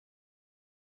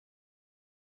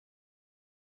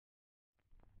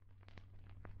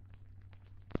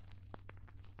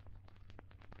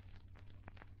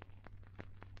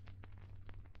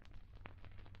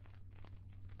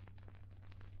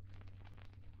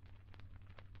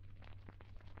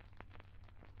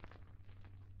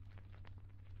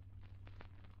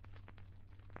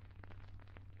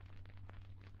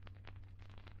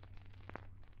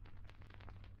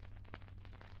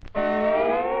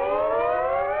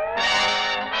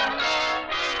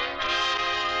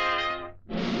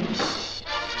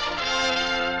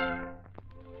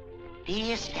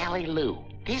Sally Lou.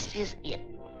 This is it.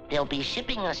 They'll be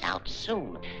shipping us out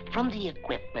soon. From the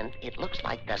equipment, it looks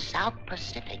like the South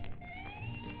Pacific.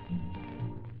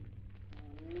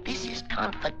 This is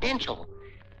confidential.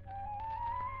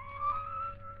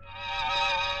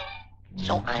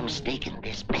 So I'm sneaking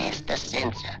this past the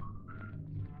censor.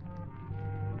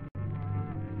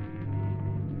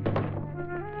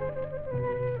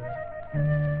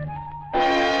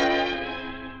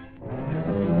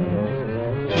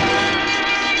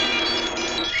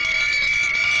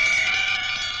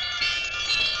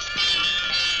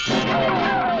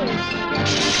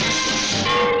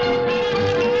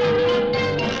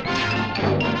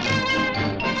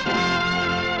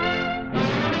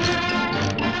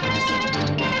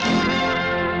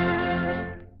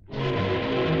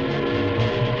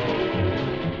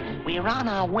 We're on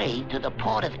our way to the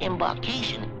port of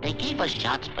embarkation. They gave us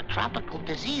shots for tropical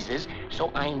diseases,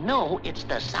 so I know it's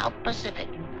the South Pacific.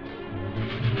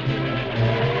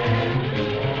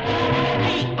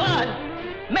 Hey, Bud!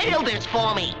 Mail this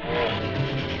for me!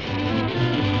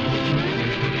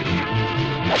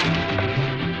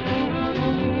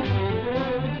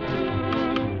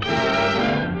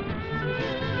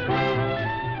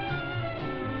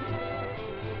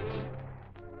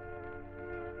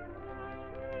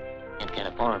 And get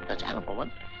a form that's helpful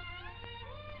one.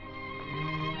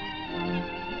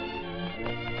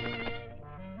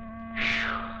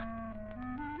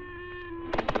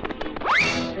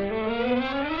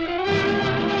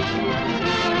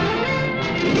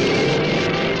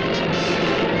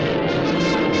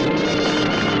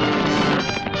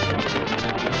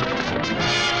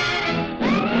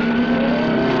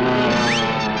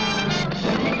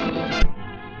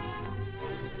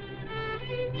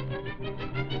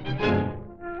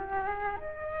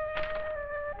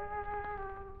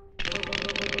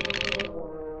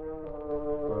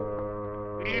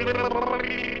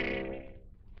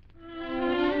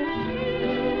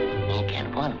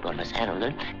 Can one for us handle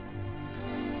it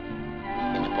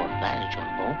in the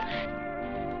portfolio?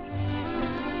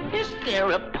 Is there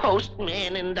a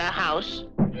postman in the house?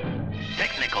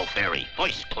 Technical ferry,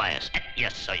 first class, at your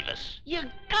service. You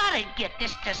gotta get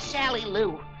this to Sally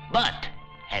Lou. But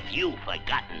have you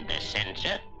forgotten the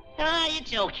censor?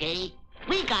 It's okay.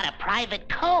 We got a private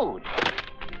code.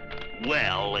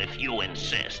 Well, if you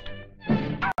insist.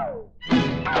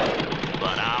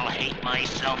 But I'll hate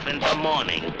myself in the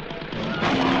morning.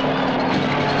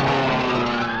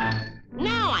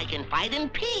 Now I can fight in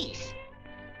peace.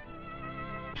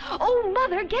 Oh,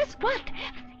 Mother, guess what?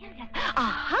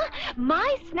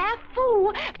 My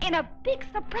Snafu in a big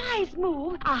surprise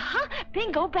move.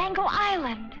 Bingo Bango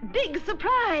Island. Big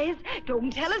surprise.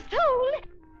 Don't tell us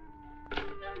soon.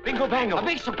 Bingo Bango. A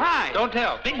big surprise. Don't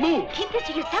tell. Big move. Keep this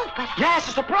to yourself, but... Yes,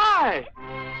 a surprise.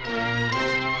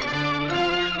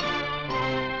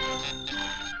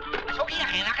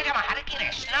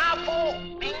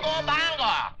 Snafu, bingo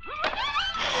bango.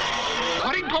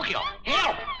 Korin Tokyo.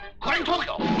 Help. Korin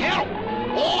Tokyo. Help.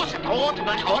 Oh, sa to,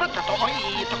 na chora ta to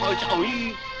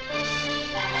oi.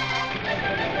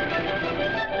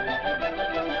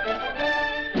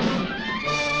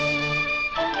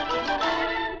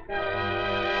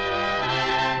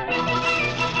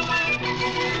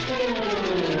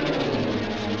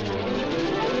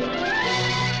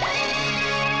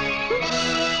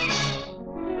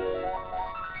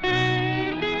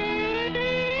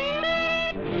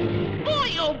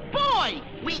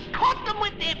 We caught them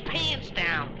with their pants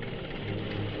down.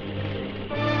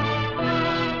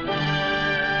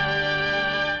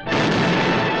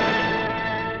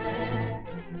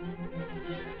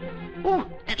 Ooh,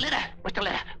 that letter. What's the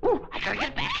letter? Ooh, I gotta get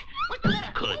it back. What's the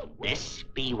letter? Could this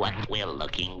be what we're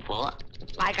looking for?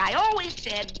 Like I always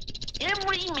said,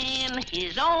 every man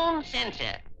his own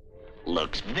censor.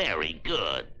 Looks very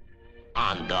good.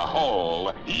 On the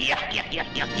whole, yeah.